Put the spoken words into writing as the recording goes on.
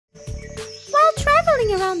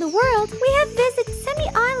traveling around the world, we have visited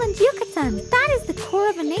semi-island Yucatan. That is the core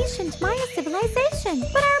of an ancient Maya civilization.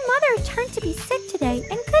 But our mother turned to be sick today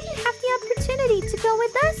and couldn't have the opportunity to go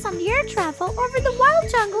with us on the air travel over the wild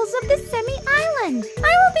jungles of this semi-island.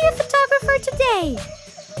 I will be a photographer today.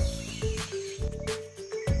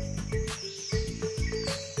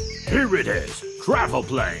 Here it is, travel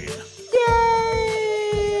plane. Yay!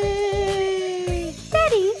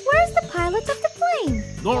 Daddy, where's the pilot of the plane?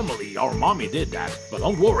 Normally, our mommy did that, but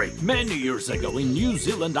don't worry. Many years ago in New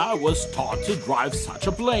Zealand, I was taught to drive such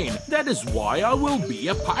a plane. That is why I will be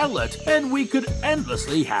a pilot, and we could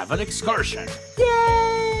endlessly have an excursion. Yay!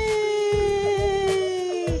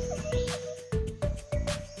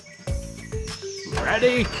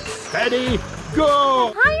 Ready, steady,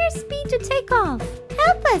 go! Higher speed to take off.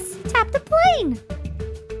 Help us! Tap the plane!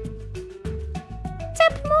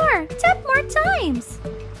 Tap more! Tap more times!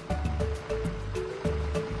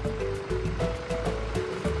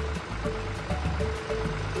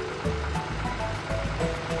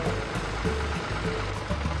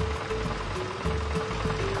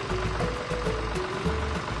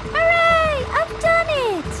 Hooray! I've done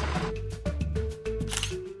it!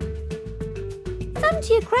 Some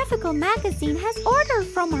geographical magazine has ordered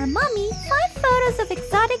from our mommy 5 photos of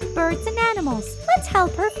exotic birds and animals. Let's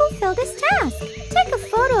help her fulfill this task. Take a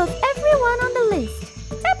photo of everyone on the list.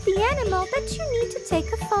 Tap the animal that you need to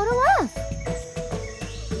take a photo of.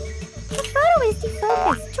 The photo is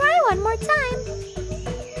defocused. Try one more time.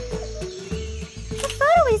 The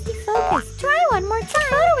photo is defocused. Try one more time. The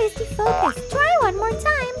photo is defocused. Try one more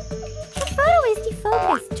time. The photo is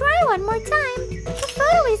defocused. Try one more time. The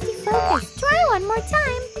photo is defocused. Try one more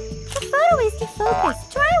time. The photo is defocused.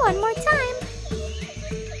 Try one more time.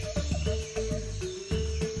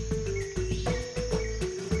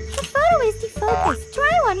 The photo is defocused.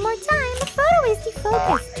 Try one more time. The photo is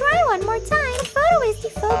defocused. Try one more time. The photo is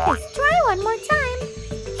defocused. Try one more time.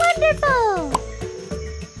 Wonderful!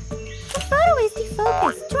 The photo is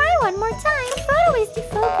defocused. Try one more time. The photo is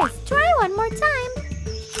defocused. Try one more time.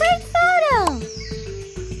 Great photo!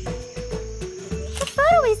 The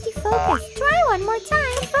photo is defocused. Try one more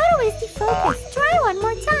time. The photo is defocused. Try one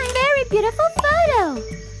more time. Very beautiful photo!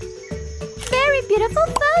 Very beautiful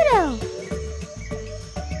photo!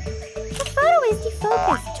 The photo is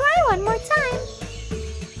defocused. Try one more time.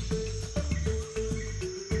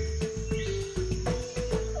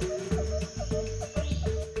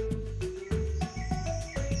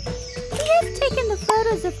 We have taken the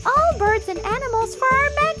photos of all birds and animals for our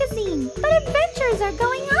magazine, but adventures are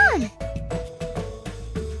going on.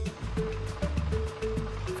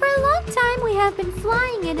 For a long time, we have been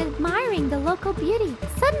flying and admiring the local beauty.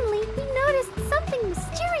 Suddenly, we noticed something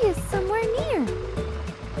mysterious somewhere near.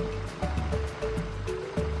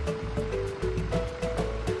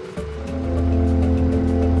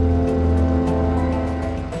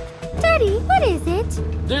 Daddy, what is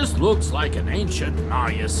it? This looks like an ancient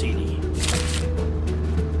Maya city.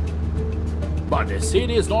 But the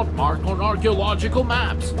city is not marked on archaeological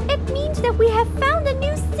maps. It means that we have found a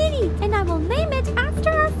new city, and I will name it after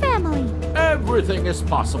our family. Everything is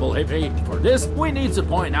possible, Hippie. For this, we need to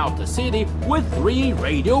point out the city with 3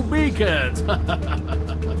 radio beacons.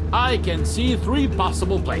 I can see 3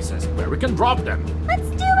 possible places where we can drop them. Let's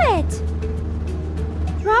do it!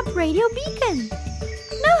 Drop radio beacon.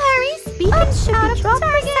 No hurries. Beacons should be dropped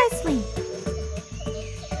precisely.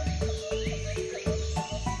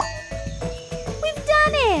 We've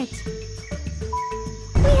done it!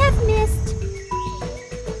 We have missed.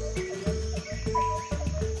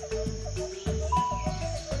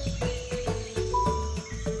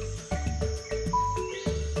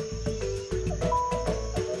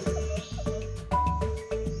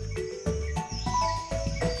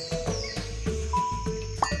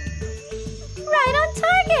 Right on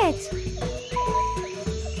target!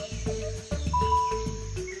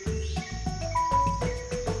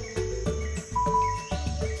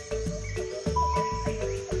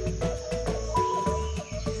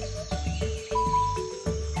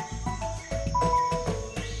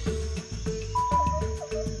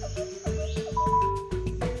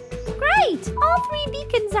 Great! All 3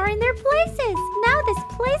 beacons are in their places. Now this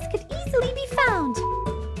place could easily be found.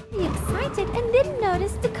 We excited and didn't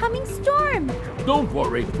notice the coming storm. Don't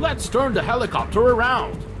worry, let's turn the helicopter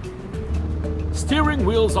around. Steering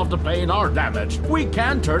wheels of the plane are damaged. We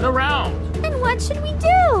can't turn around. And what should we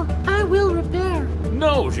do? I will repair.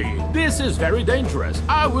 No, G, this is very dangerous.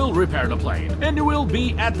 I will repair the plane, and you will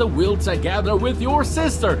be at the wheel together with your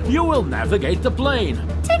sister. You will navigate the plane.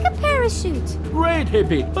 Take a parachute. Great,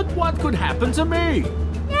 Hippie, but what could happen to me?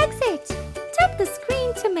 Exit. Tap the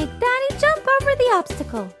screen to make Daddy jump over the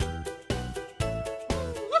obstacle.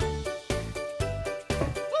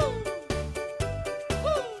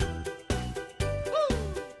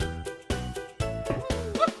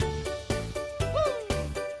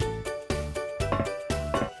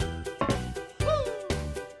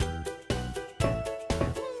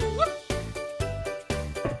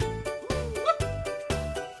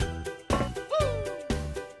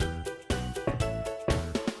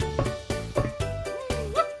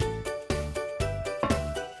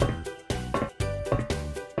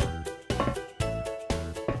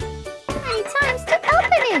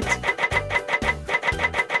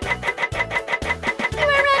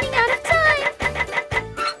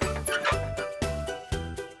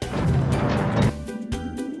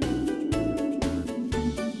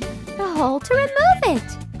 hole to remove it.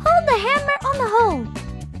 Hold the hammer on the hole.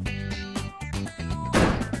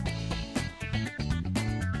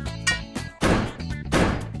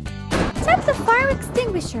 Tap the fire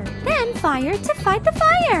extinguisher, then fire to fight the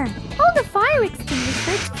fire. Hold the fire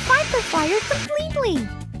extinguisher to fight the fire completely.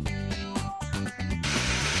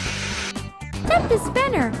 Tap the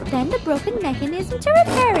spanner, then the broken mechanism to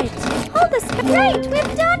repair it. Hold the Great,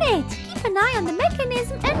 we've done it! Keep an eye on the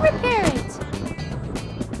mechanism and repair it.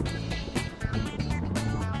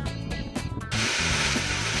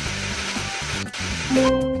 The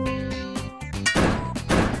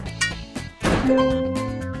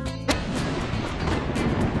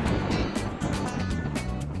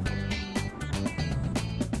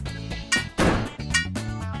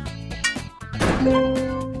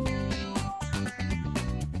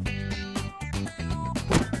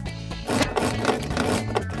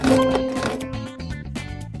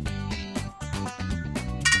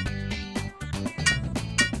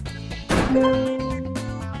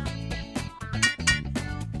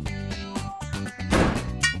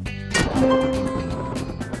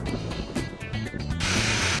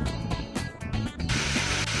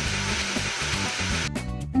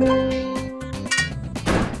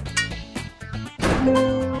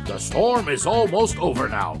storm is almost over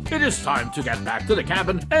now. It is time to get back to the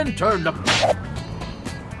cabin and turn the...